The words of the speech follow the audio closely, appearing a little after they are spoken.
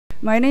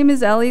My name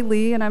is Ellie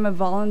Lee, and I'm a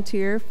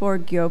volunteer for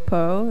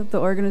GYOPO,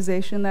 the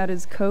organization that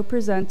is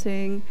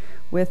co-presenting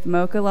with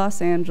MOCA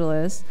Los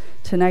Angeles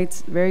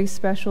tonight's very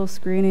special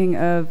screening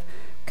of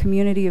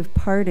Community of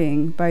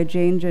Parting by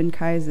Jane Jin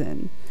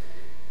Kaisen.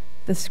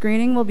 The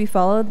screening will be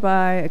followed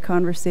by a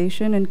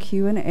conversation and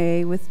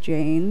Q&A with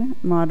Jane,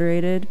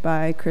 moderated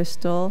by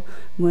Crystal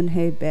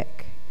Mun-hye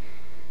Baik.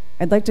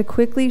 I'd like to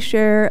quickly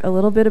share a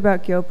little bit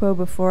about GYOPO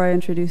before I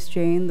introduce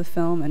Jane, the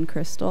film, and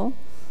Crystal.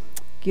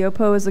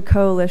 GYOPO is a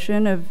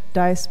coalition of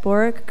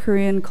diasporic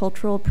Korean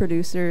cultural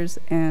producers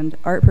and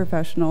art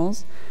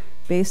professionals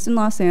based in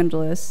Los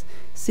Angeles,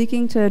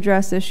 seeking to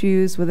address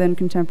issues within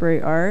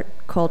contemporary art,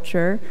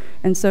 culture,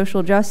 and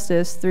social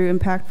justice through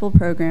impactful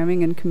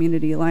programming and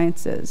community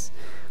alliances.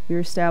 We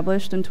were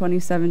established in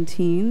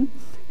 2017,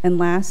 and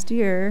last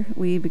year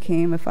we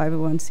became a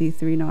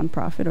 501c3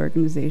 nonprofit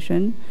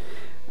organization.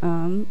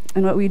 And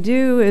what we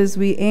do is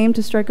we aim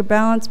to strike a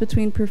balance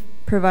between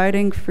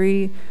providing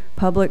free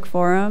public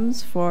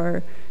forums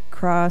for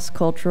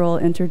cross-cultural,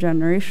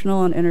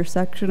 intergenerational, and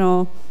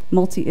intersectional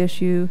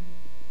multi-issue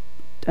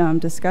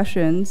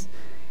discussions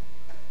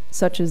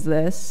such as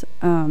this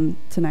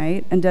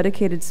tonight, and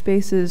dedicated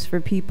spaces for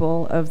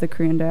people of the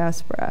Korean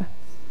diaspora.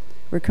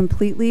 We're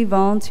completely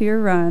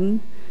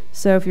volunteer-run,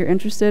 so if you're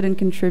interested in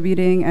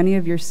contributing any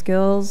of your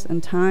skills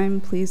and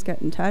time, please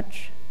get in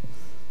touch.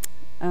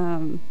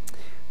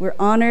 We're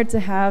honored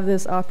to have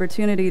this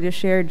opportunity to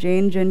share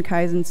Jane Jin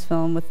Kaisen's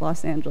film with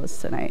Los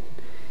Angeles tonight.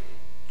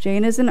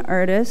 Jane is an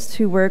artist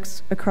who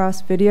works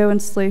across video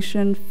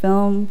installation,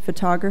 film,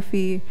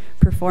 photography,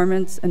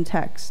 performance, and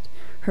text.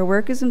 Her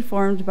work is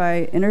informed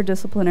by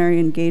interdisciplinary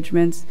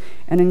engagements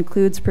and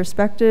includes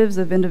perspectives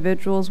of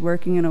individuals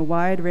working in a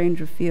wide range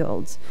of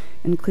fields,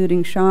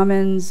 including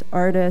shamans,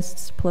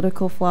 artists,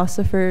 political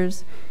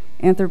philosophers,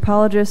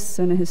 anthropologists,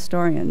 and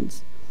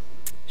historians.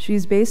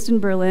 She's based in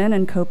Berlin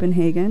and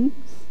Copenhagen,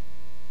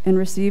 and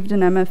received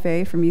an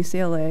MFA from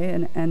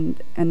UCLA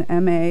and an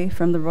MA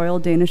from the Royal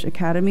Danish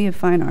Academy of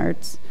Fine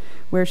Arts,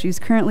 where she's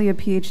currently a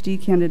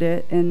PhD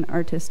candidate in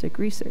artistic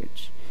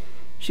research.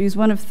 She's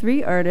one of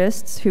 3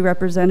 artists who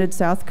represented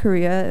South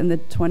Korea in the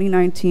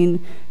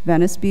 2019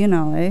 Venice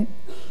Biennale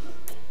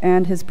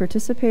and has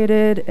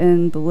participated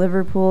in the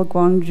Liverpool,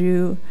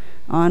 Gwangju,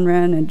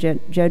 Anren, and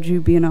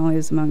Jeju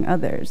Biennales, among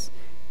others.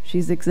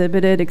 She's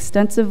exhibited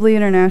extensively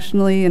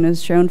internationally and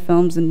has shown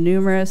films in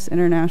numerous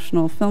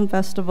international film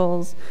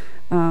festivals,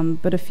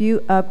 but a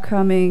few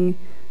upcoming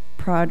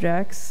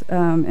projects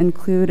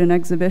include an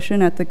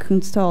exhibition at the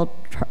Kunsthal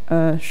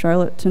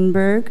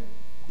Charlottenburg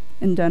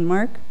in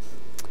Denmark,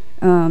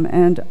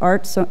 and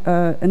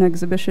an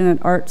exhibition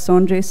at Art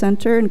Sonje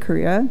Center in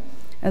Korea,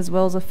 as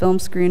well as a film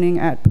screening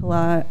at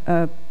Palais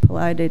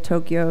de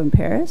Tokyo in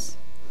Paris.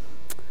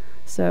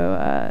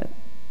 So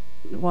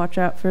watch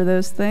out for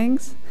those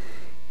things.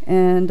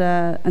 And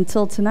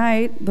until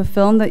tonight, the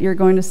film that you're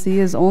going to see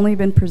has only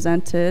been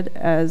presented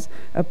as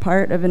a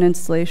part of an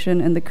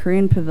installation in the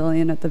Korean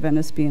Pavilion at the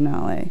Venice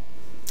Biennale.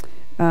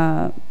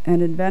 And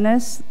in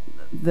Venice,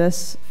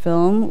 this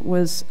film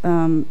was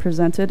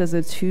presented as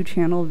a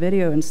 2-channel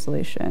video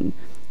installation.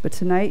 But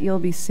tonight, you'll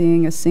be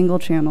seeing a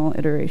single-channel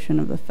iteration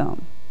of the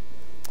film.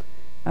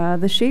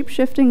 The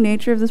shape-shifting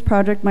nature of this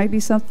project might be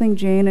something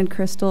Jane and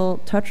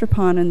Crystal touch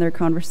upon in their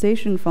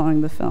conversation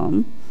following the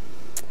film.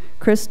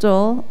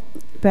 Crystal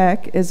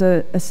Beck is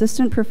an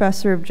assistant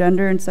professor of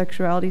gender and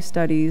sexuality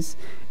studies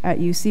at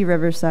UC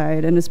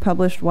Riverside and is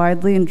published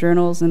widely in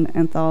journals and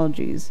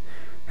anthologies.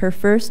 Her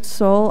first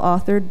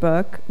sole-authored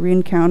book,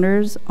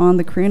 Reencounters on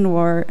the Korean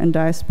War and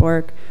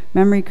Diasporic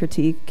Memory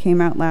Critique,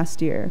 came out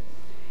last year.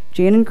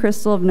 Jane and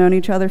Crystal have known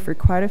each other for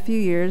quite a few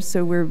years,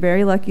 so we're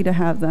very lucky to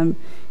have them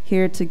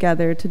here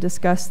together to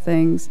discuss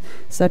things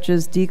such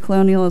as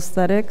decolonial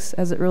aesthetics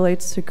as it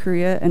relates to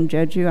Korea and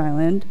Jeju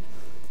Island,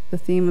 the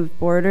theme of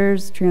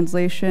borders,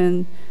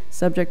 translation,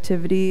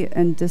 subjectivity,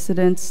 and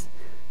dissidence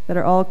that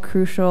are all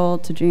crucial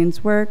to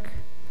Jane's work.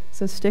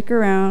 So stick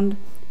around.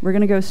 We're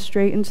going to go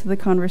straight into the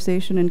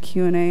conversation and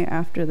Q&A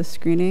after the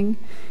screening.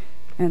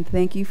 And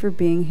thank you for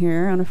being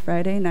here on a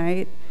Friday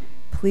night.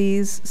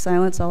 Please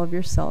silence all of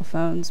your cell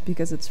phones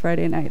because it's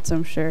Friday night, so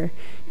I'm sure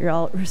you're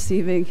all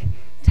receiving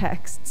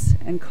texts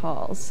and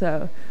calls.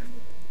 So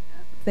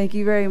thank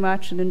you very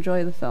much and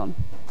enjoy the film.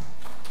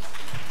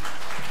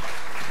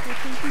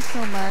 Thank you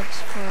so much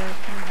for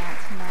coming out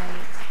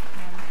tonight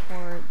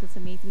for this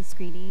amazing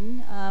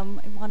screening. I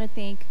want to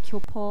thank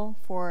GYOPO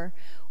for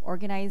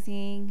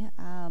organizing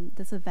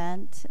this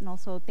event, and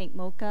also thank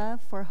MOCA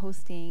for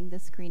hosting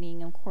this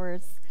screening. Of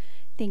course,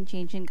 thank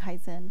Jane Jin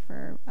Kaisen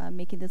for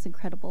making this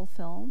incredible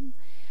film.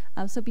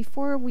 So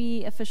before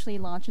we officially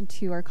launch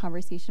into our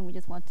conversation, we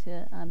just want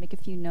to make a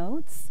few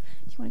notes.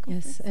 Do you want to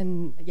go first?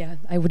 And yeah,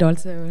 I would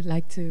also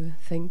like to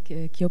thank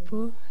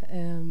GYOPO.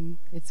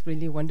 It's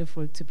really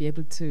wonderful to be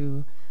able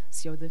to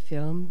show the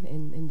film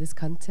in this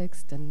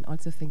context, and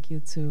also thank you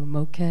to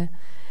MOCA.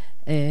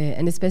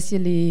 And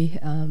especially,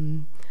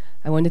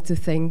 I wanted to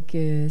thank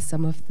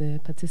some of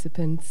the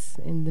participants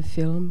in the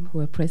film who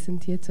are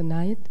present here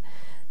tonight.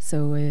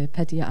 So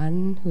Patty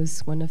Ann,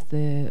 who's one of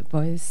the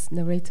voice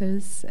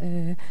narrators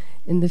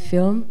in the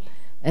film,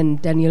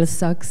 and Daniel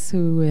Sachs,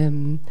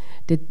 who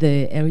did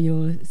the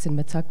aerial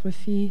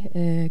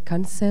cinematography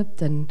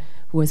concept and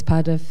who was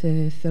part of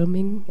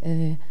filming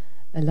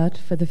a lot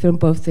for the film,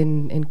 both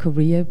in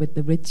Korea with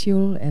the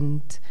ritual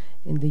and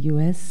in the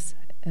US.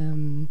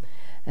 And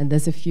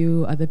there's a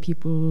few other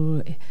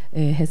people,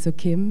 Heso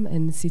Kim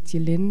and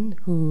Siti Lin,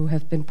 who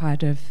have been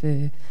part of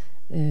the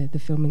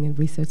filming and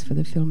research for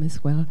the film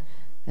as well,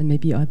 and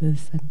maybe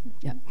others. And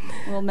yeah,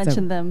 we'll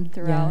mention them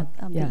throughout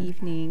the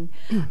evening.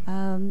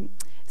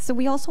 So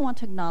we also want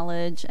to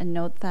acknowledge and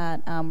note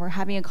that we're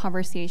having a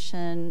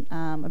conversation,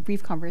 a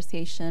brief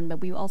conversation, but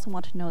we also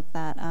want to note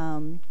that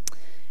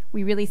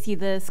we really see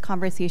this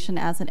conversation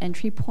as an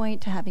entry point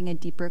to having a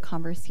deeper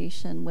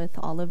conversation with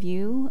all of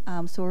you.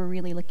 So we're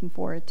really looking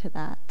forward to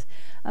that.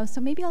 So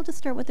maybe I'll just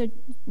start with a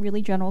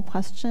really general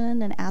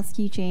question and ask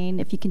you, Jane,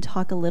 if you can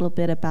talk a little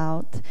bit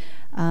about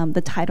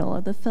the title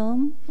of the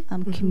film,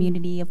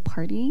 Community of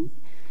Parting.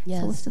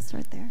 Yes. So let's just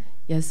start there.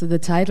 Yeah, so the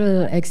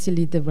title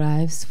actually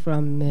derives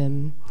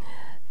from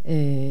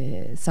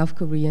South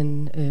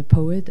Korean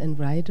poet and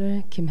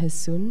writer Kim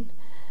Hae-sun,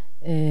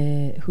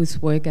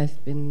 whose work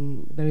I've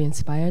been very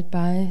inspired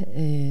by.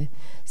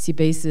 She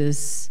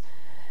bases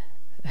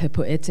her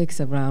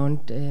poetics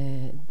around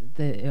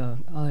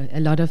a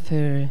lot of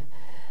her.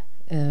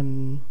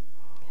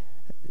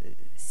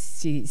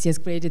 She has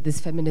created this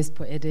feminist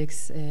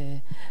poetics,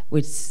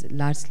 which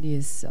largely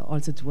is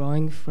also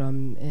drawing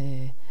from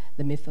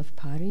the myth of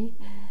Bari.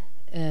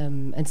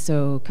 And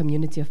so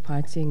Community of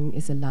Parting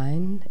is a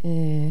line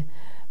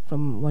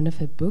from one of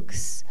her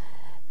books,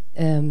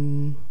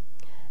 and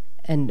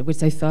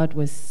which I thought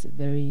was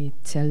very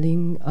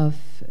telling of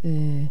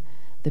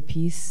the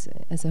piece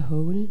as a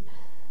whole.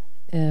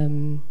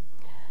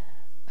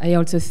 I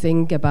also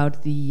think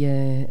about the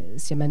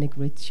shamanic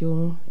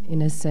ritual,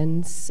 in a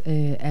sense,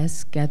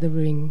 as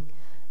gathering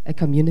a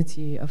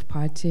community of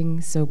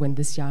parting. So when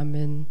the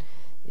shaman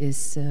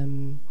is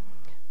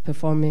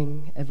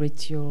performing a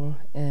ritual,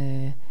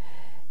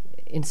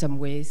 in some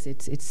ways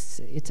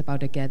it's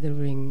about a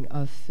gathering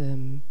of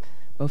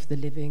both the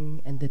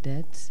living and the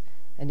dead,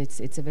 and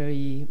it's a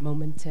very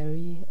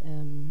momentary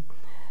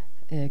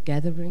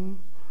gathering.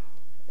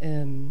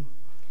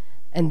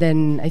 And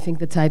then I think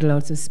the title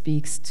also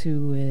speaks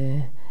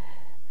to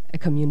a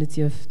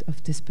community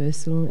of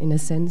dispersal, in a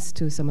sense,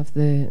 to some of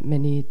the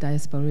many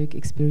diasporic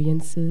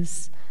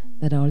experiences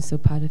that are also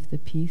part of the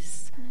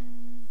piece.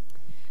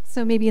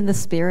 So maybe in the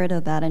spirit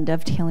of that and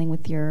dovetailing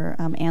with your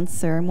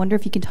answer, I wonder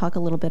if you can talk a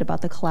little bit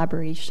about the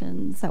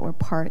collaborations that were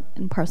part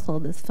and parcel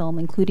of this film,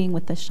 including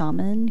with the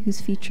shaman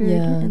who's featured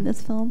in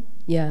this film.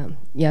 Yeah.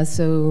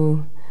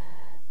 So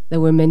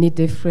there were many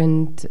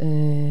different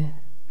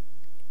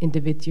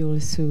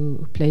individuals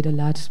who played a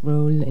large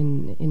role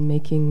in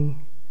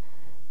making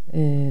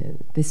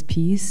this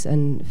piece.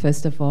 And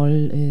first of all,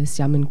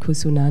 Shaman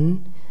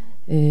Kusunan,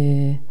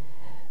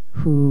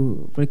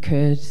 who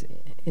recurred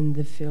in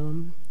the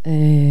film.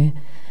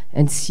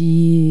 And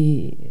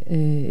she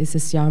is a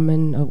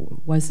shaman, or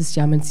was a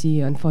shaman. She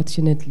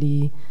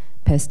unfortunately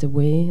passed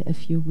away a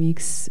few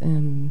weeks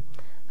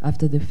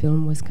after the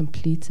film was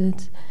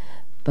completed.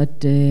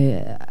 But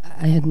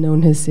I had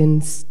known her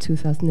since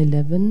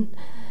 2011,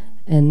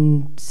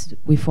 and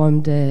we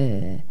formed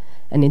an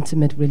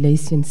intimate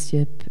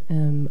relationship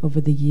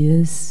over the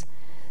years.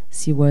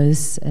 She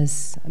was,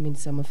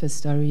 some of her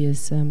story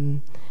is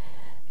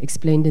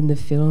explained in the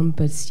film,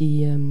 but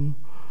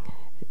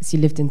she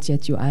lived in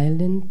Jeju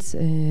Island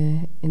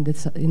in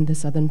the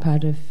southern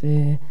part of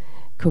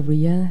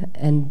Korea,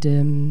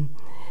 and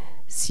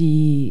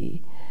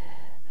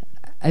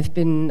I've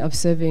been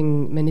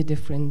observing many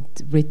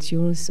different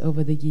rituals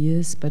over the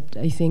years, but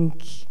I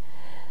think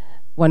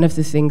one of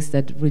the things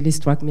that really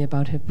struck me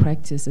about her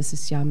practice as a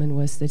shaman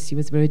was that she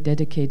was very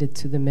dedicated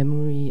to the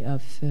memory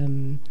of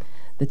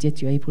the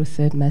Jeju April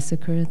 3rd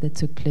massacre that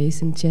took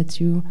place in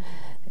Jeju,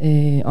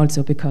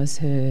 also because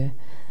her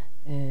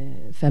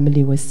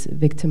family was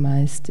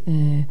victimized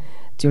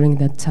during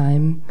that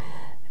time.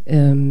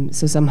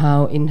 So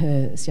somehow in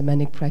her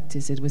shamanic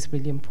practice it was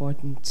really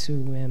important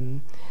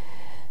to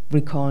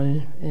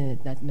recall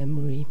that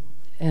memory.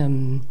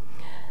 And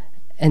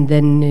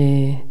then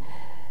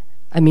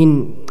I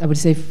would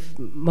say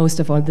most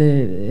of all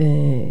the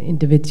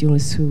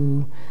individuals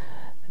who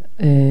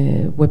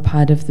were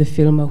part of the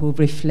film or who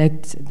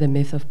reflect the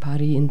myth of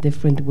Bari in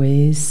different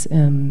ways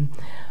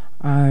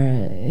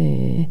are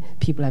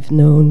people I've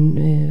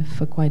known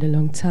for quite a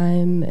long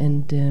time,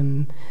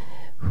 and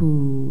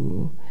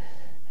who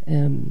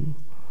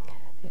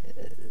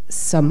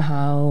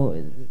somehow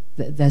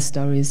their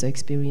stories or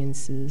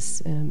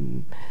experiences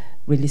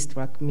really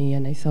struck me,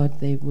 and I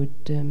thought they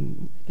would,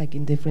 like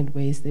in different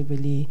ways, they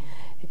really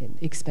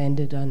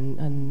expanded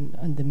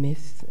on the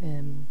myth.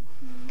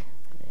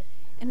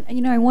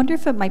 And I wonder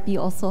if it might be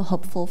also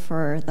helpful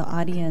for the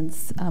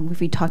audience if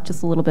we talk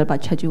just a little bit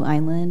about Jeju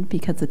Island,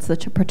 because it's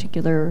such a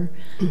particular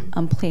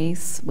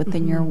place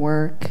within your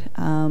work.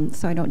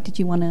 So did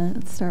you want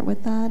to start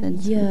with that?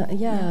 And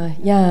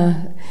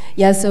yeah.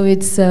 So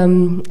it's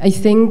I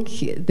think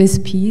this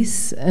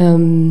piece,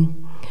 in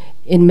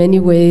many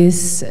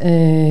ways,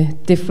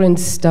 different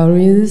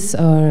stories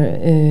or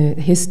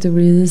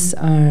histories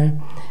are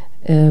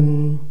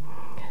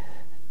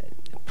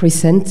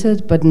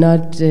presented, but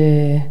not.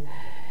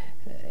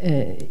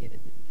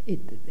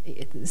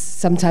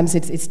 Sometimes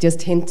it's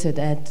just hinted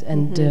at,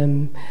 and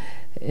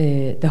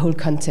the whole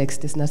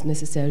context is not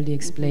necessarily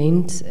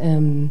explained,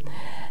 and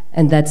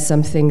that's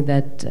something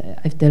that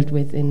I've dealt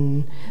with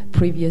in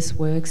previous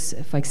works,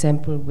 for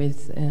example,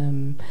 with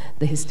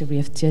the history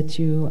of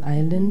Jeju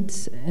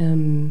Island,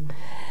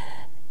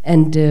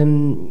 and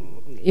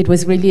it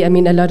was really, I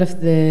mean, a lot of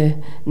the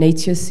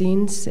nature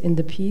scenes in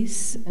the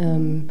piece,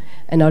 and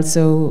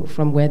also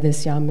from where the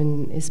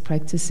shaman is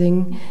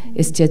practicing,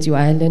 is Jeju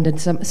Island, and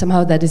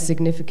somehow that is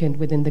significant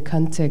within the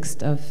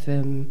context of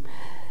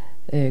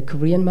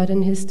Korean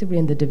modern history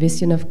and the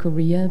division of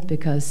Korea,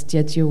 because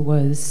Jeju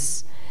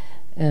was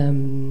how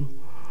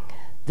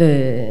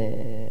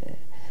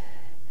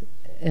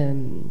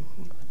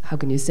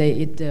can you say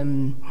it?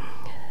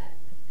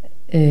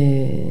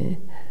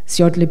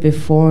 Shortly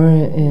before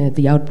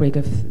the outbreak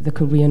of the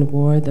Korean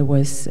War, there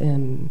was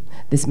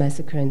this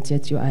massacre in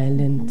Jeju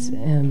Island,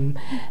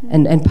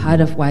 and part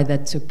of why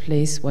that took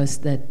place was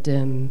that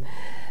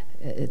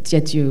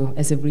Jeju,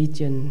 as a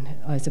region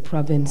or as a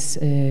province,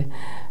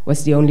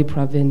 was the only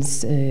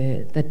province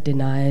that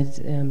denied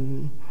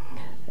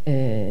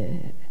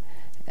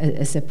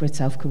a separate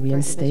South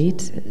Korean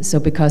state. So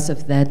because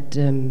of that,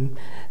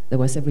 there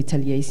was a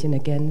retaliation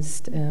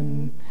against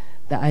the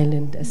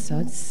island as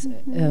such.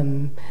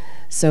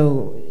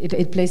 So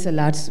it plays a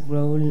large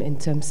role in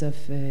terms of.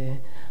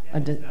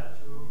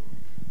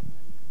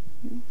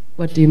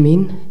 What do you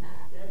mean?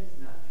 That is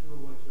not true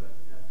what you are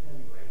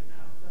telling right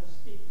now.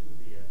 Just stick to the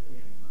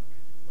theme.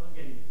 Don't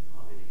get into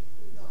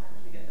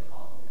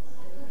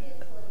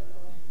politics.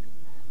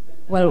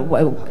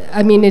 Well,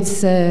 I mean,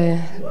 it's.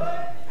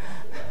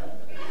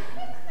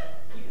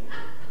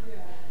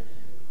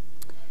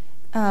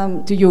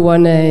 Do you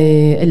want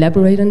to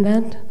elaborate on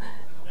that?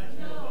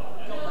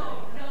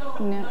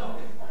 No.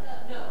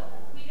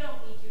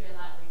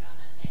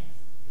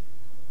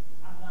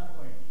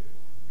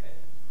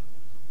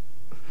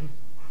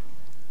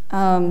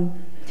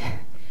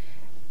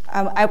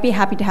 I'd be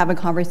happy to have a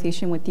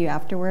conversation with you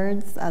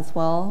afterwards as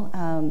well.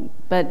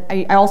 But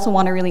I also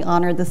want to really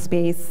honor the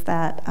space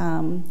that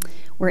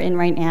we're in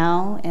right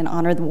now and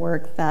honor the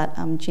work that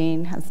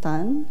Jane has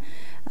done.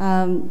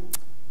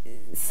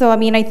 So, I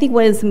mean, I think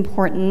what is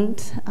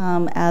important,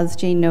 as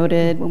Jane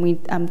noted, when we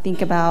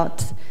think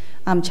about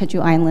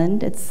Jeju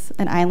Island, it's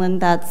an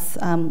island that's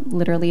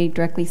literally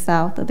directly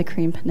south of the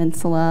Korean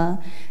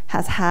Peninsula,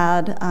 has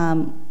had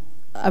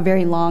a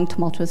very long,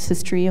 tumultuous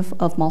history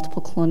of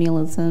multiple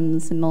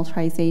colonialisms and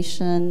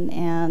militarization,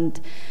 and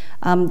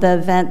the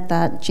event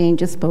that Jane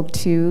just spoke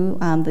to,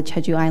 the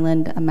Jeju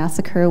Island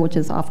massacre, which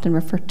is often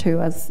referred to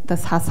as the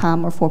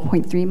Sasam or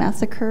 4.3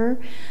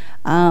 massacre,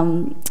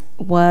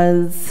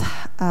 was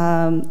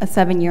a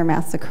 7-year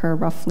massacre,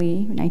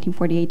 roughly,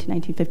 1948 to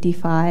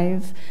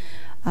 1955,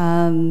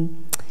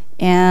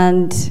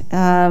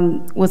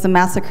 and was a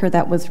massacre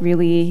that was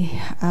really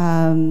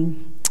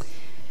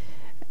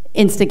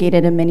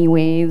instigated in many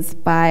ways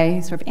by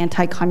sort of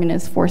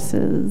anti-communist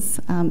forces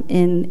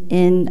in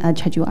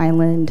Jeju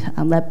Island,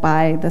 led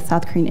by the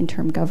South Korean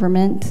interim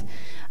government,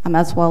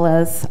 as well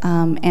as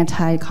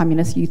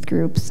anti-communist youth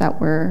groups that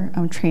were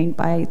trained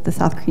by the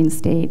South Korean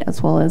state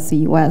as well as the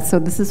US. So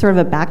this is sort of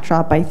a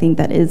backdrop, I think,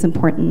 that is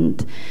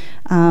important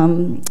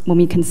when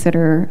we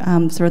consider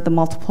sort of the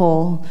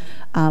multiple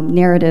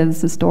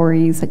narratives and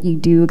stories that you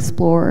do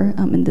explore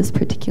in this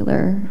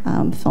particular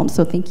film.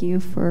 So thank you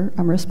for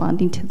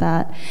responding to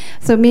that.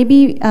 So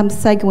maybe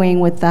segueing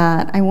with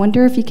that, I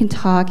wonder if you can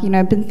talk,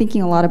 I've been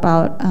thinking a lot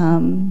about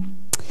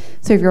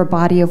sort of your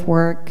body of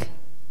work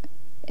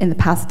in the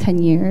past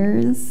 10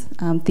 years,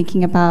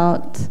 thinking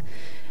about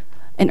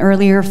an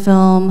earlier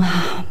film,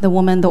 The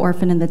Woman, the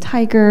Orphan, and the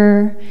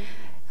Tiger,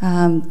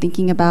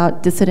 thinking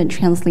about Dissident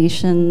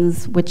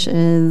Translations, which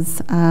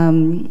is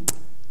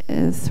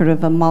sort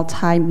of a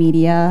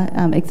multimedia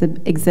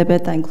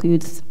exhibit that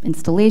includes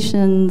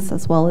installations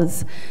as well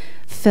as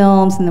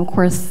films, and of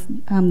course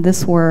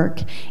this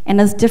work. And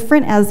as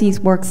different as these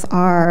works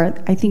are,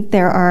 I think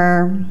there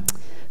are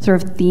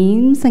sort of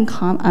themes and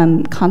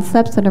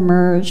concepts that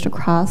emerged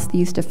across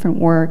these different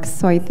works.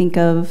 So I think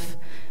of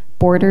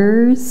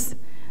borders,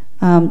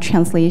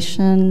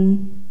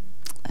 translation,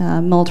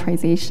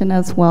 militarization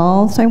as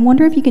well. So I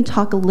wonder if you can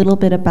talk a little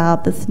bit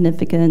about the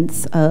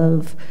significance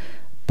of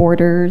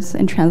borders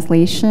and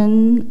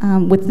translation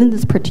within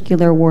this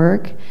particular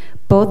work,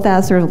 both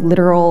as sort of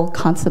literal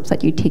concepts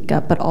that you take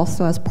up, but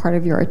also as part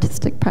of your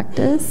artistic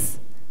practice.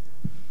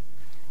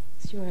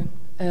 Sure.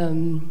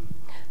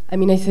 I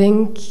mean, I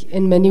think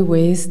in many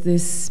ways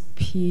this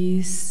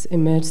piece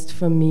emerged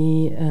for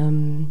me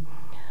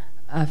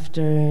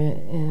after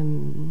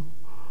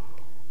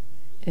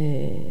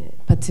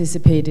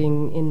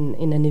participating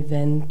in an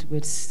event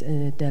which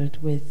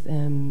dealt with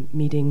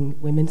meeting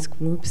women's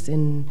groups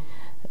in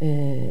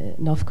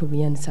North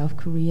Korea and South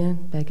Korea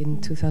back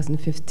in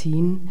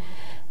 2015,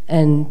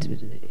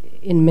 and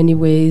in many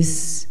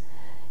ways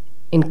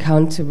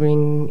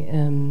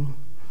encountering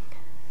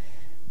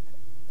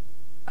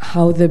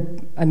how the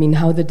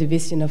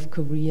division of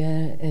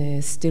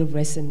Korea still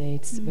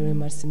resonates very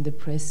much in the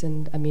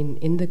present. I mean,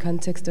 in the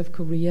context of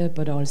Korea,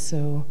 but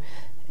also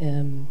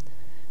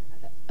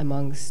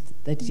amongst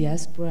the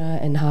diaspora,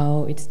 and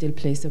how it still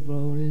plays a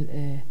role,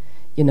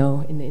 you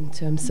know, in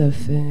terms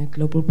of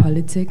global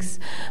politics,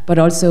 but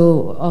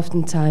also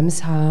oftentimes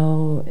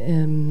how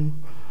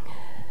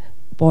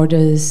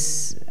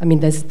borders. I mean,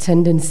 there's a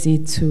tendency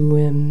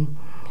to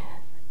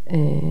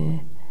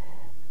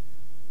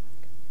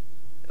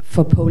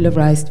for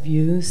polarized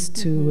views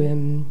to,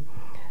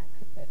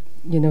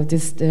 you know,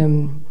 just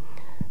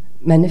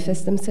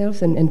manifest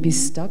themselves and be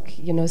stuck,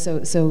 you know.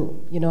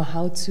 So you know,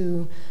 how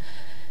to.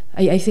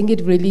 I think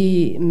it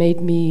really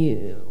made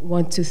me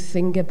want to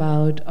think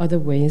about other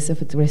ways of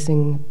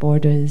addressing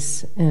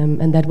borders,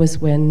 and that was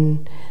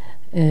when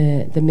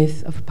the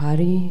myth of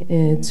Bari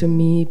to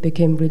me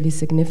became really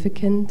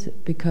significant,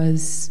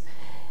 because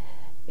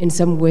in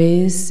some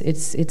ways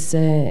it's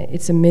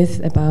a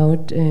myth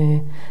about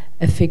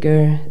a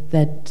figure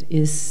that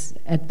is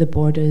at the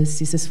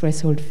borders, is a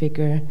threshold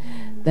figure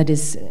that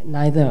is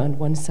neither on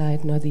one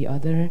side nor the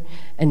other,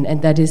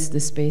 and that is the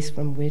space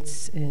from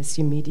which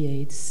she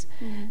mediates.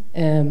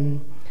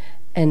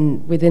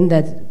 And within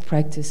that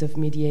practice of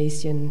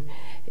mediation,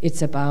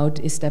 it's about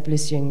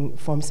establishing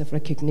forms of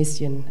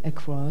recognition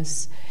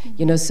across,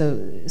 you know,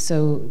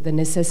 so the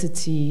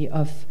necessity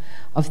of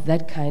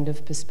that kind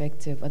of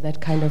perspective or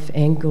that kind of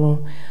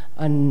angle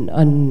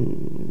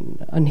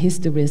on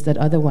histories that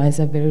otherwise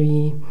are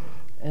very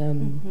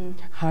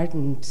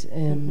hardened.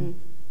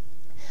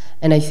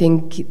 And I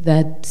think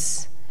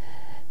that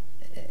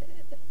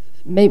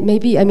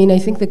maybe, I mean, I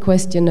think the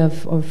question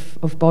of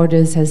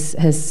borders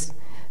has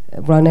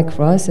run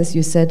across, as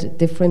you said,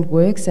 different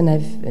works, and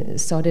I've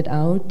sought it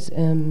out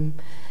in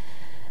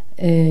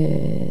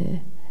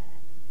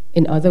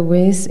other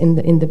ways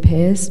in the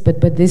past.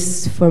 But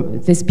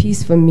this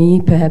piece for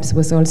me perhaps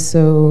was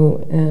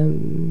also,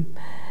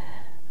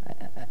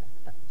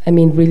 I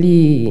mean,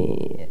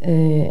 really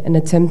an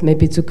attempt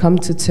maybe to come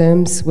to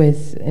terms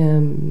with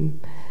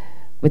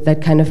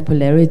that kind of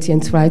polarity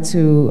and try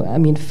to, I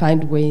mean,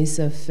 find ways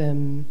of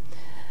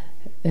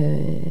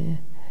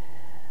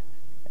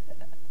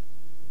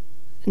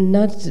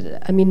not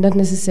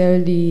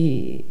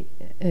necessarily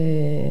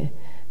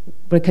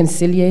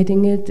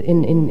reconciliating it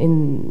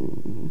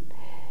in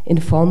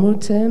formal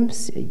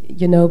terms,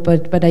 you know,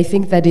 but I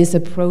think that is a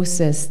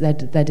process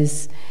that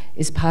is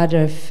part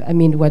of, I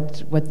mean,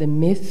 what the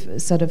myth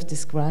sort of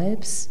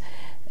describes,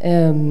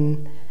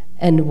 and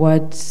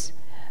what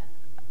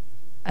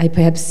I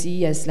perhaps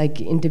see as like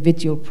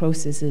individual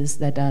processes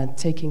that are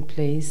taking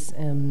place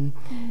in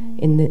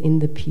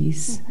the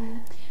piece.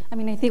 I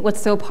mean, I think what's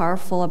so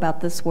powerful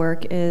about this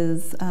work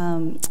is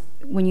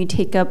when you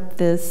take up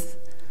this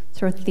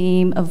sort of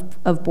theme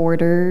of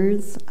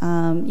borders,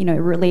 you know,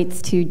 it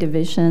relates to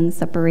division,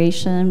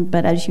 separation,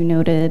 but as you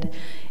noted,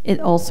 it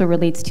also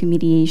relates to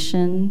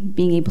mediation,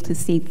 being able to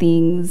see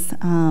things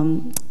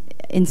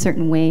in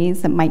certain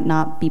ways that might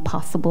not be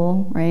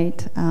possible,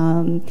 right?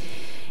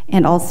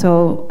 And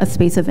also a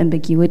space of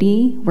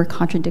ambiguity where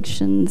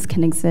contradictions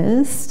can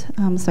exist.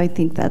 So I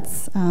think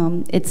that's,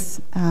 it's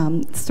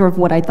sort of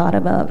what I thought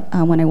about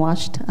when I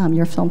watched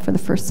your film for the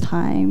first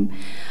time.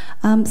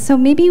 So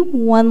maybe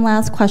one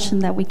last question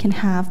that we can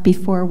have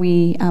before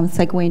we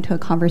segue into a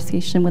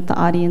conversation with the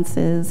audience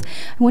is,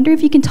 I wonder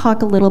if you can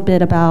talk a little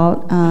bit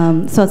about,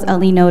 so as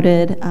Ellie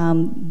noted,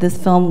 this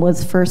film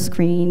was first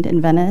screened in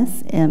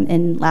Venice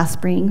in last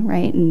spring,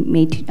 right, in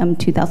May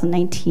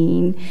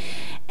 2019.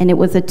 And it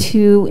was a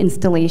two-channel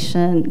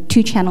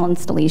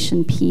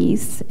installation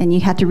piece, and you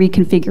had to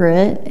reconfigure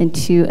it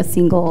into a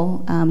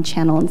single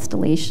channel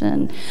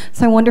installation.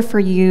 So I wonder for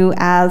you,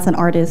 as an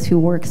artist who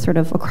works sort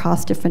of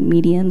across different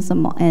mediums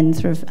and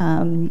sort of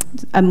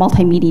a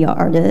multimedia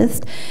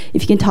artist,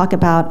 if you can talk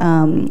about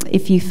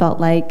if you felt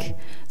like,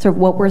 sort of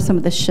what were some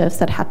of the shifts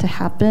that had to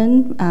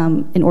happen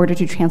in order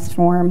to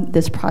transform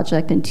this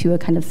project into a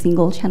kind of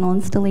single channel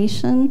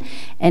installation,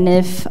 and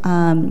if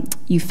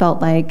you felt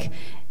like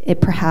it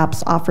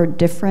perhaps offered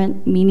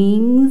different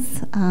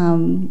meanings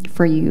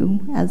for you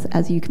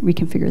as you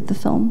reconfigured the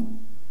film?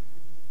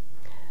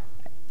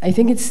 I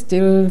think it's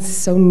still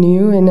so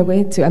new in a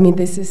way too. I mean,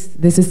 this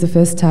is the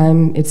first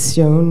time it's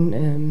shown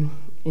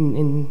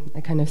in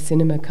a kind of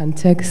cinema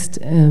context.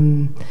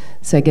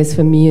 So I guess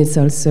for me it's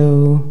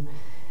also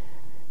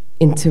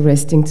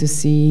interesting to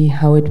see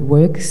how it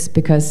works,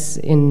 because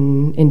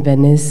in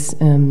Venice,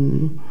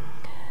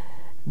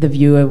 the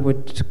viewer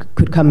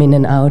could come in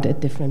and out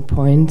at different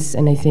points,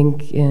 and I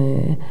think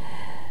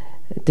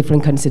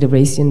different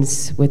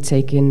considerations were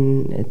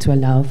taken to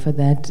allow for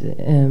that.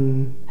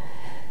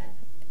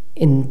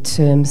 In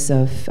terms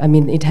of, I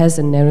mean, it has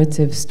a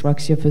narrative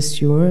structure for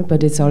sure,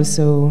 but it's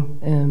also,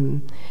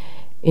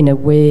 in a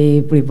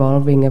way,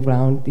 revolving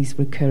around these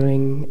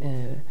recurring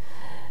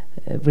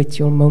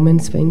ritual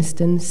moments, for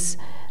instance.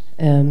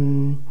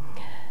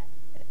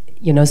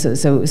 You know,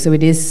 so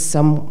it is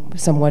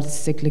somewhat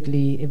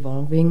cyclically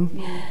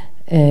evolving,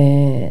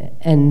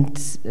 and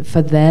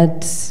for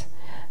that,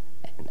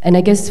 and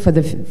I guess for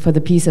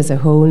the piece as a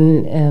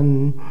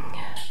whole.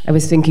 I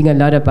was thinking a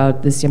lot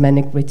about the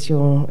shamanic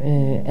ritual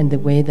and the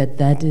way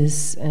that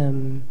is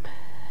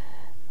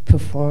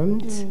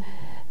performed,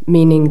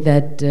 meaning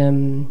that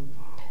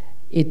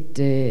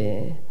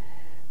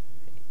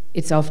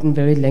it's often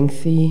very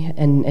lengthy,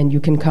 and you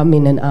can come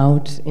in and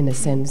out in a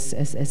sense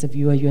as a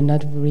viewer. You're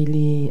not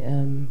really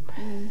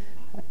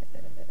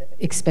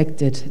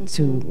expected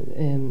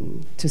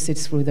to sit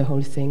through the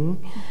whole thing,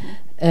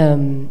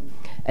 and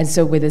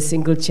so with a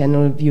single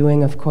channel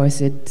viewing, of course,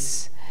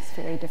 it's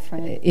very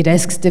different. It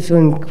asks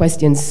different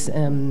questions,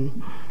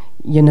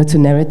 you know, to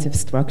narrative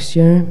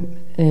structure,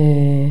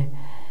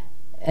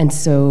 and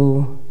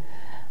so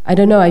I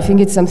don't know. I think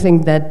it's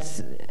something that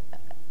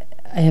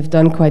I have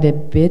done quite a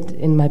bit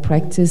in my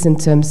practice in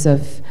terms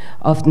of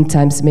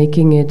oftentimes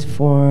making it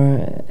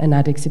for an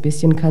art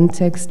exhibition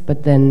context,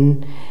 but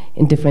then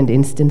in different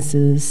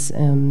instances,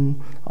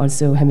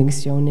 also having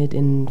shown it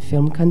in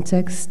film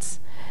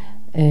contexts.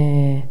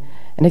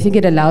 And I think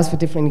it allows for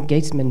different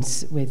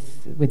engagements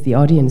with the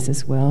audience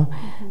as well.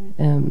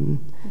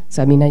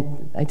 So I mean,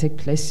 I take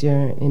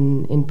pleasure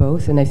in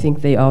both, and I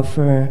think they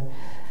offer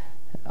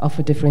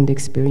different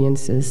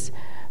experiences.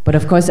 But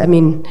of course, I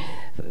mean,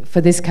 for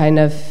this kind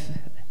of,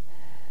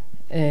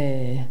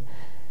 it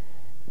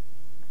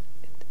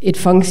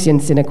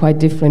functions in a quite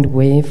different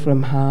way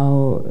from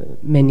how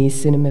many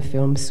cinema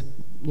films,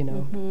 you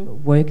know,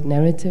 work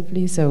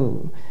narratively.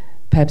 So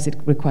perhaps it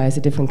requires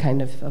a different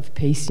kind of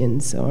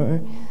patience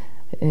or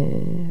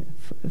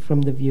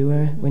from the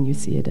viewer when you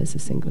see it as a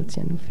single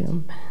channel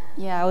film.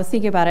 Yeah, I was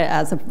thinking about it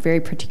as a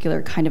very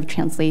particular kind of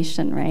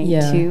translation, right?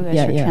 Yeah, Too,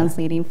 as you're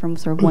translating from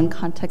sort of one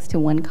context to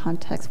one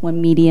context, one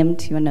medium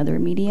to another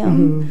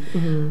medium.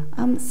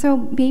 So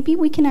maybe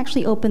we can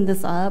actually open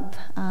this up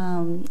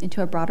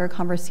into a broader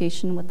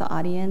conversation with the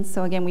audience.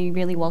 So again, we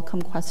really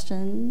welcome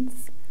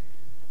questions.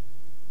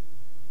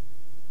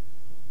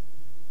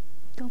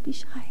 Don't be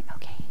shy.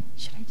 Okay,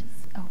 should I just,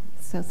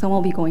 so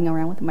someone will be going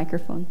around with a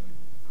microphone.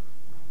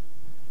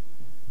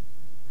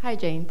 Hi,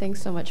 Jane.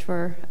 Thanks so much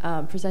for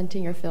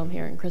presenting your film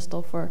here, and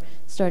Crystal for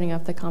starting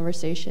off the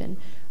conversation.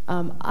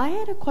 I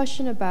had a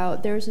question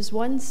about, there's this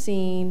one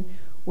scene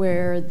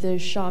where the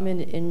shaman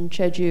in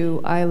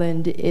Jeju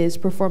Island is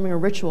performing a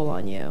ritual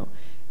on you.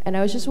 And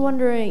I was just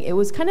wondering, it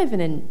was kind of an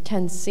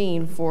intense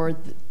scene for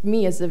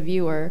me as a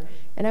viewer,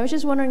 and I was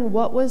just wondering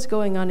what was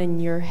going on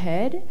in your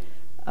head,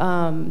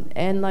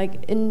 and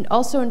like,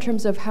 also in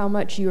terms of how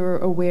much you're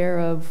aware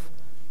of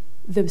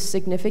the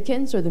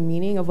significance or the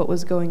meaning of what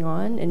was going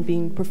on and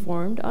being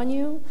performed on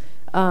you,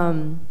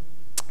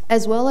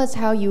 as well as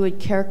how you would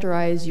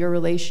characterize your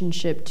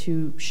relationship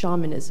to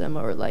shamanism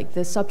or like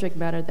the subject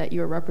matter that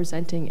you're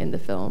representing in the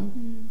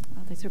film.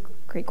 Oh, these are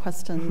great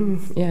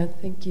questions. Yeah,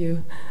 thank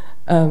you.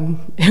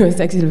 It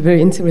was actually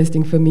very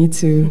interesting for me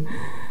to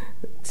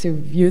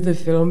view the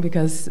film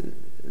because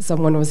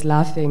someone was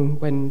laughing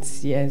when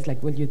she asked,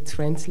 like, will you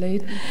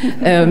translate?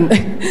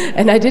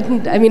 And I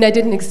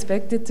didn't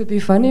expect it to be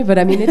funny, but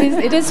I mean,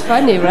 it is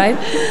funny, right?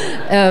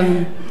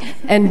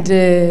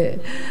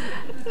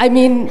 I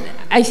mean,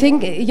 I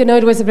think, you know,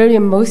 it was a very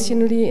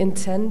emotionally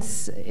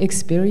intense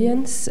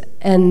experience,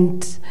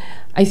 and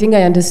I think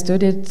I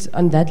understood it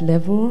on that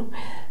level.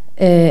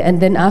 And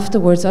then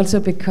afterwards,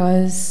 also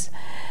because,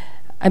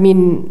 I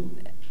mean,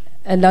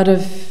 a lot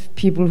of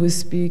people who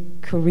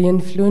speak Korean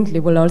fluently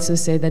will also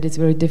say that it's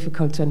very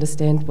difficult to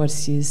understand what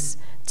she's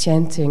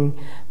chanting,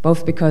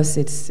 both because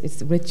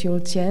it's ritual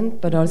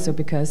chant, but also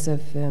because of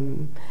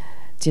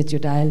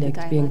Jeju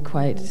dialect being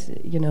quite,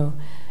 you know,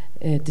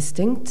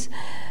 distinct.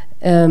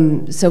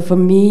 So for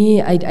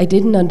me, I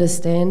didn't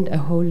understand a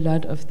whole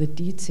lot of the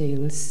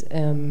details,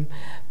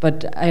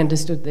 but I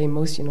understood the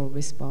emotional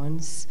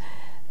response.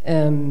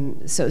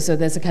 So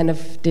there's a kind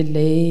of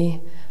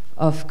delay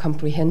of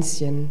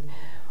comprehension.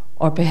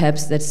 Or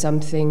perhaps that's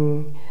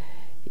something,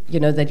 you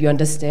know, that you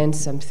understand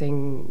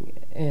something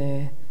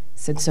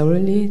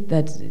sensorially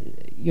that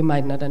you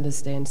might not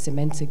understand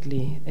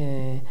semantically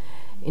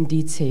in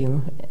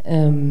detail.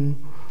 And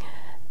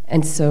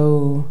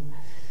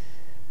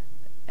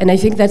I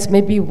think that's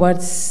maybe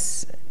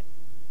what's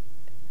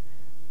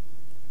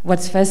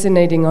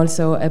fascinating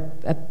also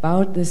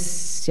about the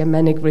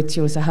shamanic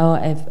rituals, how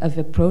I've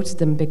approached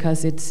them,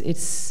 because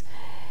it's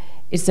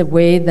a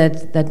way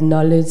that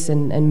knowledge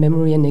and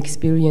memory and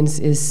experience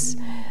is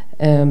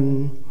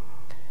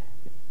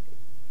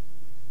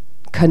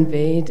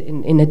conveyed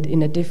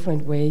in a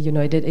different way. You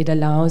know, it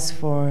allows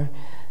for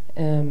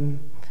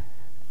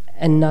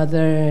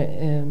another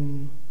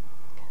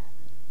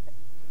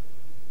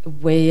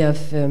way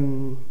of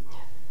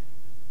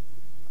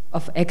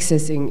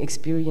accessing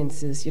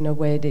experiences, you know,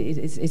 where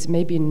it's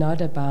maybe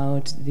not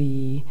about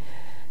the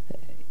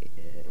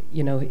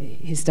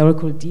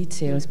historical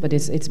details, but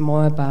it's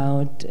more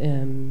about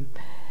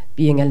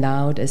being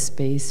allowed a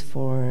space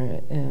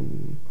for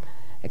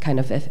a kind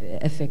of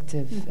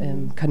effective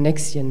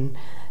connection.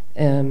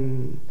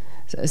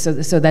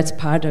 So that's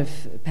part of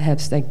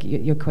perhaps like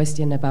your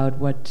question about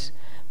what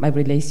my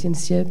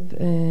relationship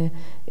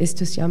is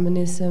to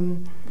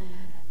shamanism.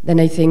 Then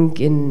I think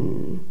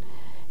in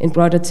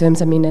broader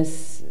terms, I mean,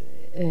 as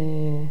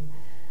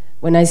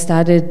when I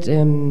started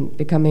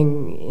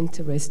becoming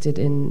interested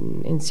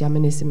in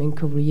shamanism in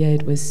Korea,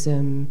 it was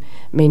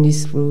mainly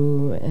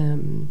through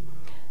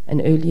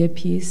an earlier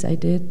piece I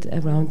did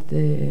around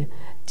the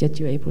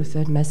Jeju April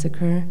 3rd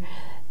massacre.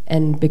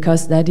 And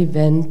because that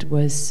event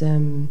was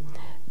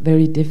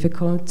very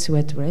difficult to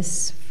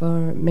address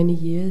for many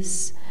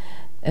years,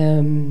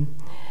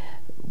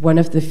 one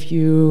of the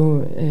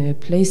few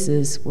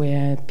places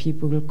where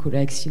people could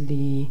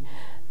actually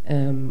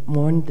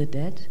mourn the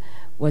dead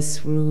was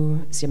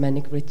through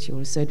shamanic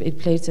rituals. So it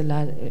played a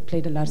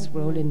large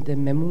role in the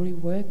memory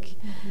work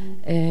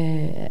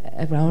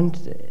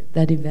around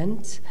that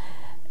event.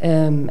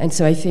 And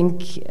so I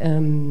think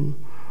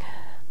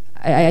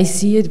I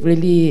see it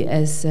really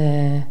as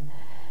a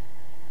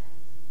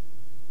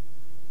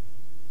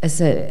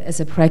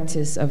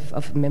practice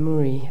of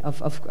memory,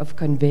 of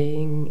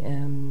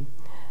conveying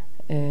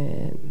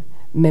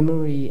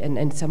memory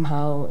and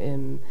somehow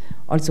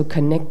also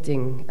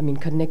connecting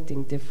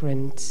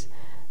different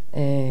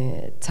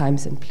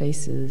times and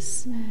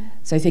places.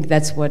 So I think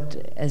that's what,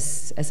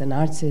 as an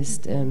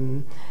artist,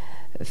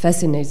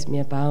 fascinates me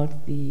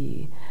about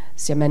the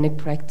shamanic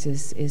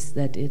practice, is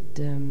that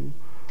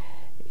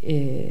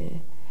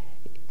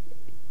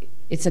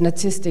it's an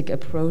artistic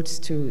approach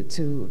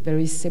to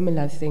very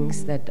similar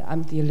things that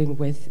I'm dealing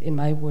with in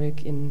my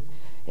work in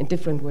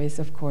different ways,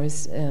 of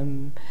course.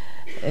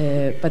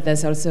 But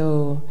there's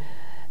also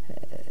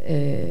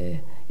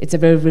it's a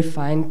very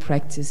refined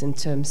practice in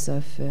terms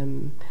of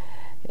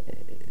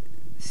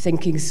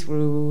thinking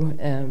through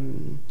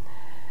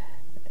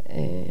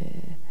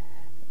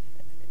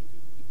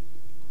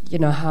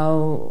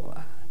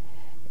how,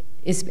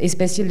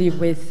 especially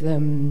with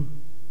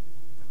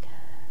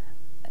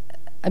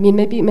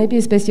maybe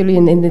especially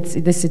in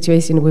this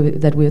situation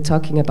that we were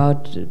talking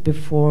about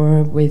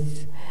before,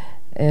 with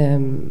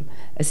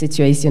a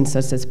situation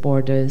such as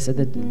borders or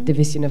the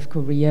division of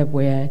Korea,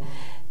 where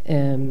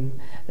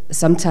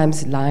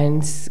sometimes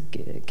lines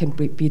can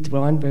be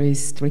drawn very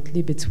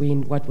strictly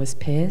between what was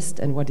past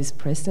and what is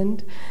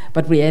present,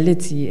 but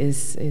reality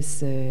is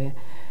a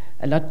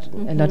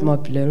lot more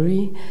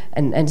blurry,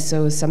 and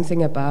so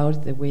something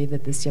about the way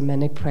that the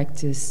shamanic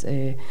practice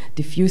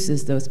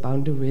diffuses those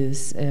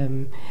boundaries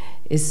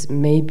is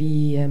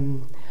maybe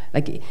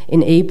like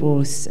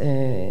enables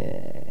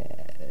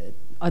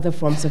other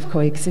forms of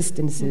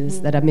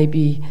coexistences that are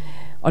maybe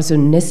also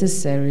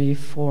necessary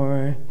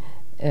for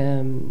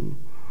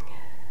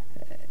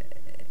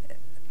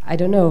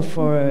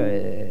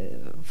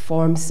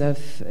forms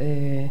of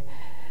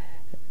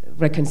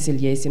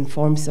reconciliation,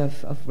 forms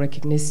of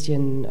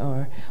recognition,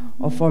 or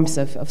forms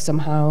of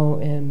somehow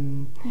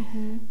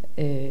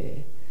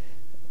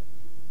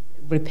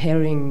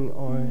repairing,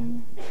 or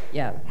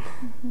That's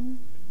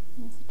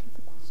a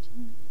terrific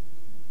question.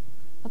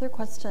 Other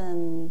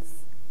questions?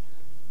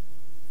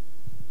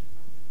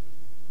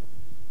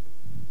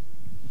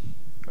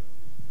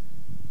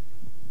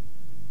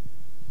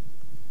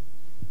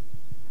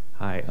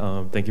 Hi,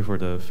 thank you for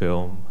the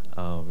film.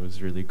 It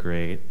was really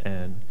great,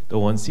 and the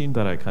one scene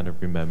that I kind of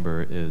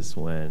remember is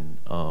when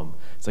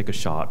it's like a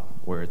shot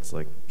where it's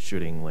like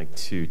shooting like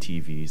two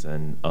TVs,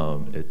 and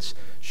it's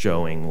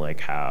showing like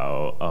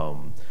how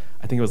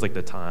I think it was like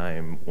the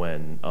time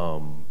when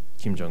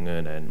Kim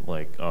Jong-un and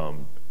like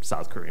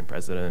South Korean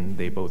president,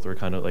 they both were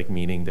kind of like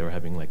meeting, they were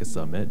having like a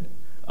summit.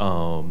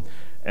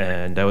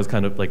 And that was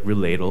kind of like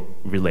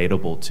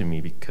relatable to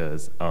me,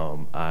 because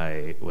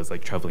I was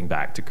like traveling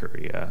back to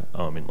Korea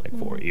in like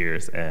 4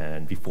 years,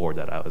 and before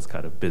that I was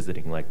kind of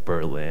visiting like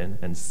Berlin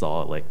and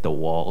saw like the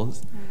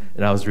walls,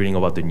 and I was reading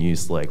about the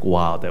news like,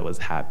 wow, that was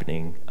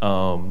happening.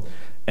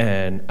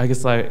 And I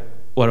guess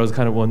what I was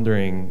kind of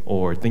wondering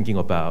or thinking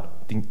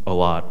about a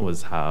lot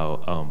was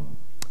how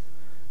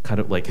kind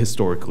of like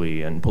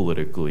historically and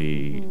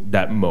politically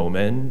that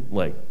moment,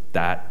 like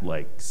that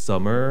like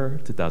summer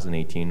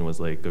 2018 was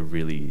like a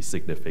really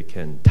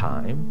significant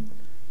time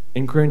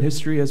in Korean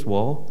history as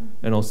well.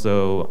 And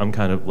also I'm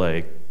kind of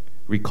like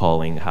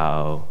recalling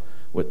how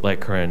with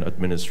like current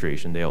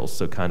administration, they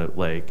also kind of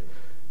like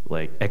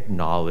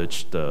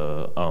acknowledged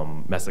the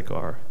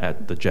massacre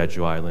at the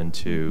Jeju Island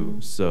too.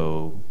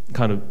 So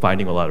kind of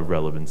finding a lot of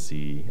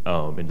relevancy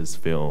in this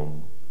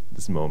film,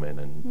 this moment.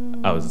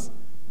 And I was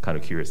kind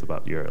of curious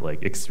about your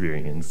like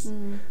experience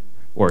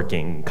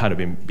working, kind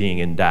of being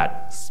in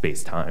that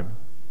space-time.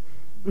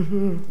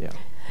 No,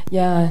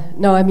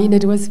 I mean,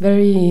 it was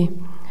very,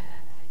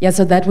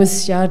 so that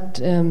was shot,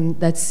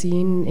 that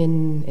scene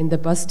in the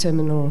bus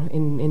terminal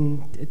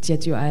in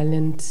Jeju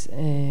Island,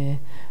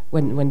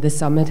 when the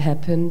summit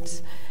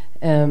happened,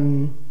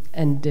 and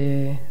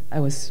I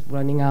was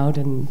running out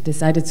and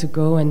decided to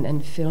go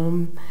and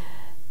film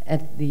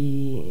at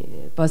the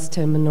bus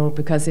terminal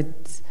because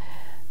it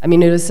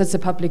was such a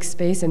public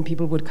space and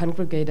people would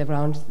congregate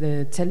around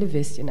the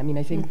television. I mean,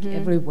 I think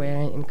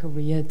everywhere in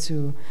Korea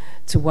to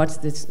watch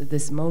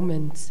this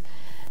moment.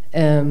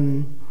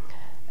 And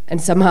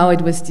somehow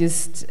it was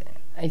just,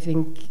 I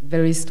think,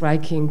 very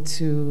striking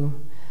to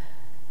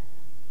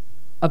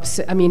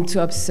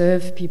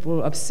observe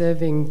people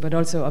observing, but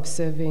also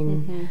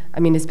observing,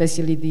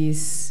 especially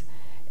these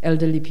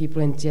elderly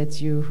people in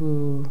Jeju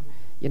who,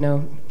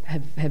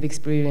 have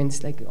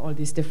experienced like all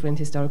these different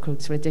historical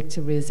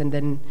trajectories, and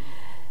then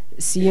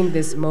seeing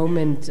this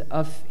moment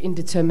of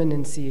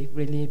indeterminacy,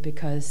 really,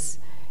 because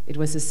it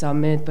was a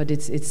summit, but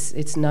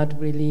it's not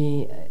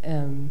really,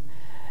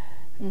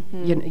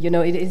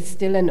 it is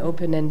still an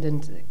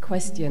open-ended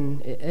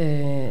question,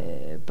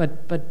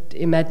 but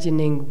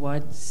imagining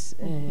what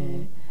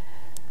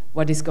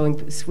is going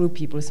through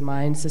people's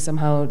minds. So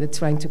somehow they're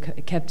trying to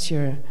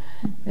capture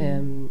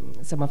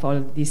some of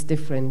all these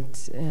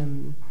different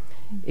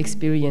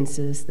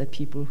experiences that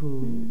people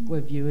who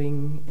were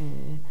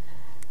viewing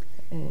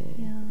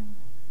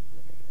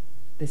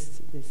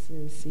this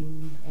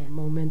scene or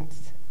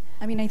moment.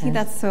 I mean, I think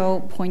that's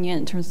so poignant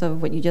in terms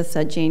of what you just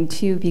said, Jane,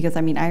 too, because,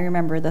 I mean, I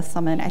remember the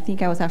summit. I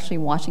think I was actually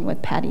watching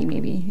with Patty,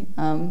 maybe,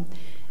 and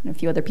a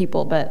few other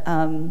people, but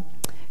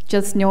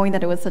just knowing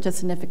that it was such a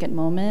significant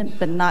moment,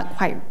 but not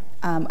quite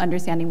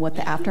understanding what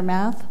the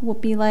aftermath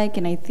would be like.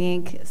 And I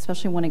think,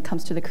 especially when it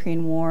comes to the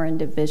Korean War and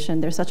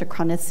division, there's such a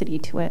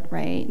chronicity to it,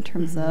 right, in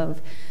terms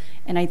of,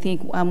 and I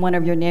think one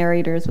of your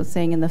narrators was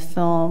saying in the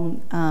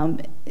film,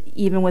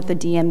 even with the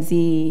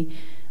DMZ,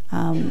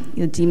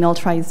 the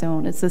demilitarized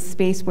zone, it's a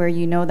space where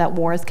you know that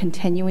war is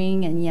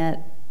continuing, and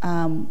yet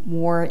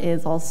war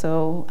is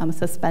also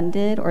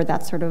suspended, or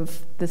that sort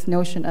of this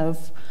notion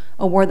of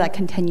a war that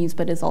continues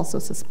but is also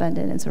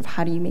suspended, and sort of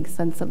how do you make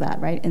sense of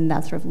that, right, in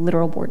that sort of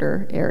literal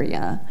border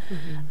area,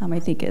 I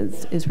think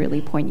is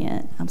really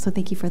poignant. So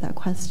thank you for that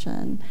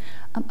question.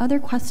 Other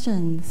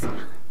questions?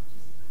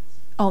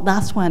 Oh,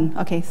 last one.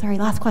 Okay, sorry,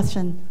 last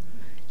question.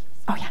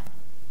 Oh yeah,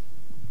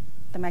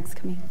 the mic's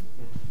coming.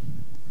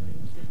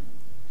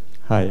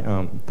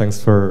 Hi,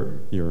 thanks for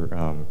your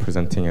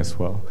presenting as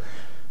well.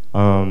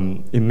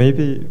 It may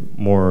be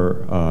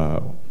more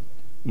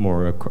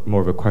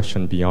of a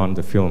question beyond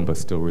the film, but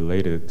still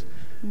related.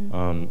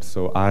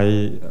 So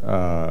I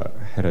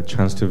had a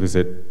chance to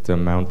visit the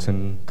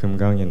mountain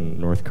Kumgang in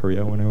North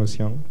Korea when I was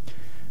young,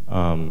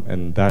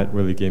 and that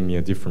really gave me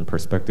a different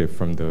perspective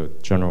from the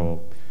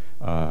general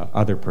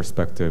other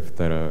perspective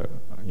that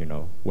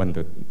when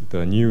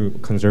the new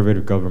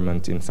conservative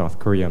government in South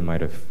Korea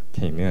might have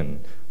came in.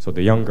 So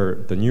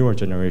the newer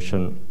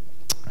generation,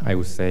 I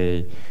would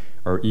say,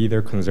 are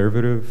either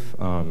conservative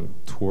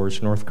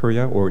towards North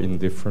Korea or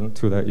indifferent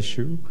to that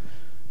issue.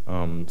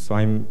 So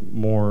I'm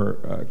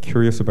more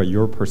curious about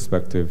your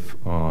perspective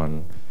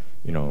on,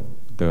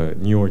 the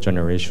newer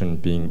generation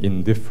being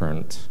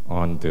indifferent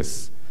on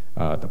this,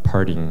 the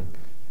parting,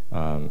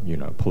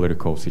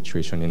 political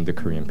situation in the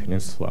Korean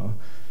Peninsula.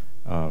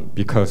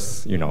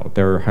 Because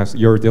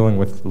you're dealing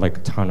with like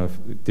a ton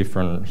of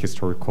different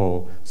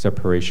historical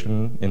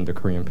separation in the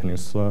Korean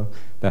Peninsula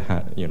that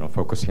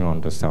focusing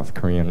on the South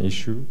Korean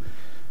issue,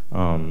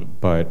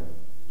 but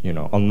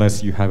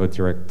unless you have a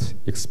direct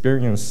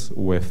experience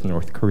with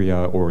North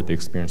Korea or the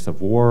experience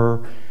of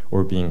war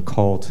or being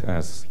called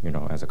as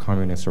as a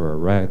communist or a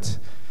red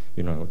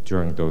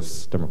during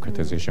those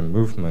democratization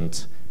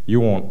movements, you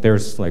won't.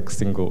 There's like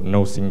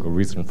no single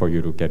reason for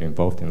you to get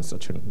involved in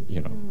such an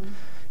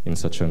in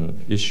such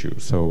an issue.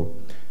 So,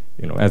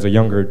 as a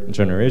younger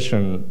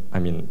generation, I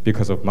mean,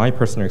 because of my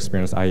personal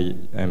experience, I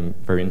am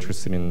very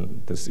interested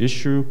in this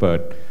issue,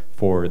 but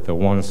for the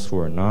ones who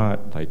are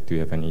not, like, do you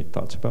have any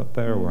thoughts about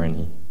that or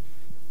any?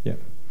 Yeah,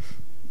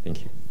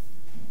 thank you.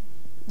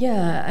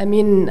 Yeah, I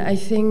mean, I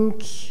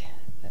think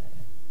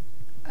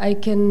I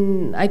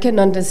can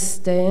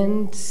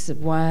understand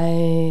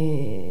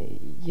why,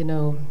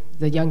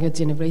 the younger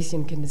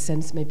generation can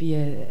sense maybe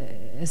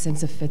a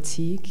sense of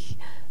fatigue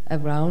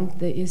around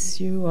the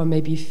issue, or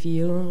maybe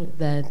feel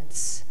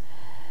that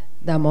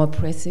there are more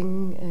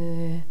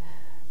pressing,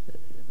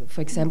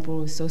 for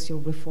example, social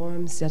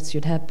reforms that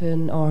should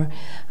happen, or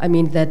I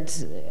mean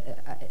that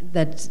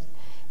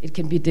it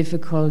can be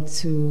difficult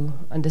to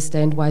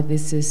understand why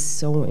this is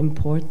so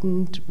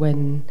important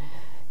when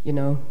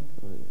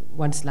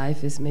one's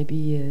life is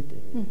maybe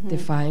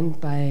defined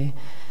by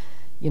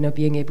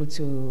being able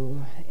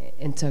to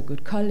enter a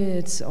good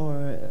college,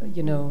 or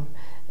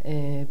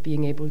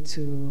being able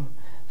to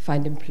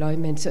find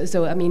employment.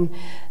 So I mean,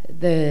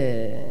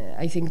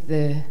 I think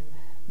the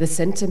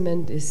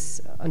sentiment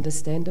is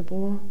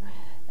understandable,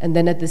 and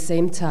then at the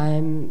same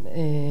time,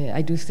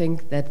 I do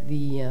think that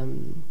the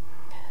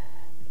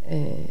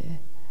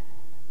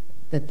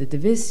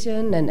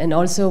division and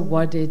also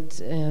what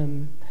it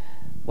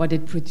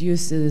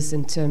produces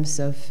in terms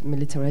of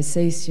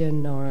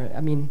militarization, or I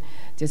mean,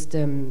 just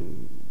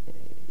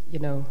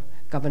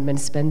government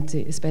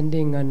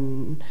spending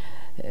on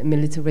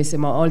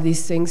militarism or all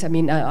these things, I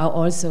mean, are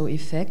also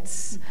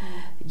effects.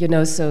 You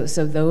know, so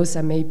those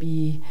are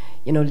maybe,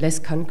 you know, less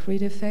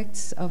concrete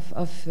effects of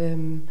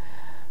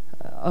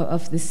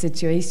this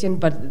situation,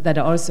 but that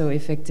are also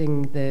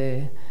affecting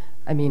the,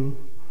 I mean,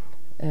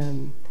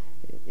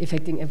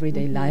 affecting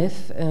everyday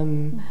life.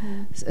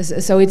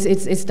 So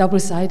it's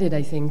double-sided,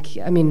 I think.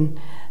 I mean,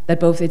 that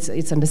both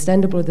it's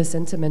understandable, the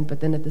sentiment,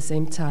 but then at the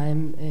same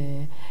time,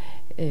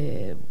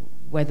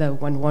 whether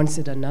one wants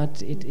it or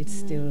not, it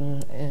still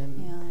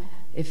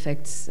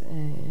affects.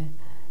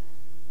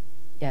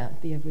 Yeah,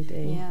 the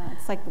everyday. Yeah,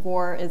 it's like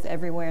war is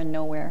everywhere and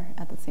nowhere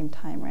at the same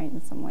time, right,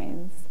 in some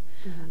ways.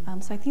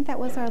 So I think that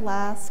was our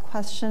last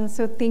question.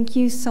 So thank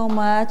you so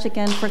much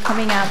again for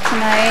coming out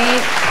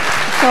tonight.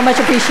 So much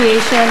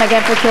appreciation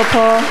again for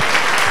GYOPO.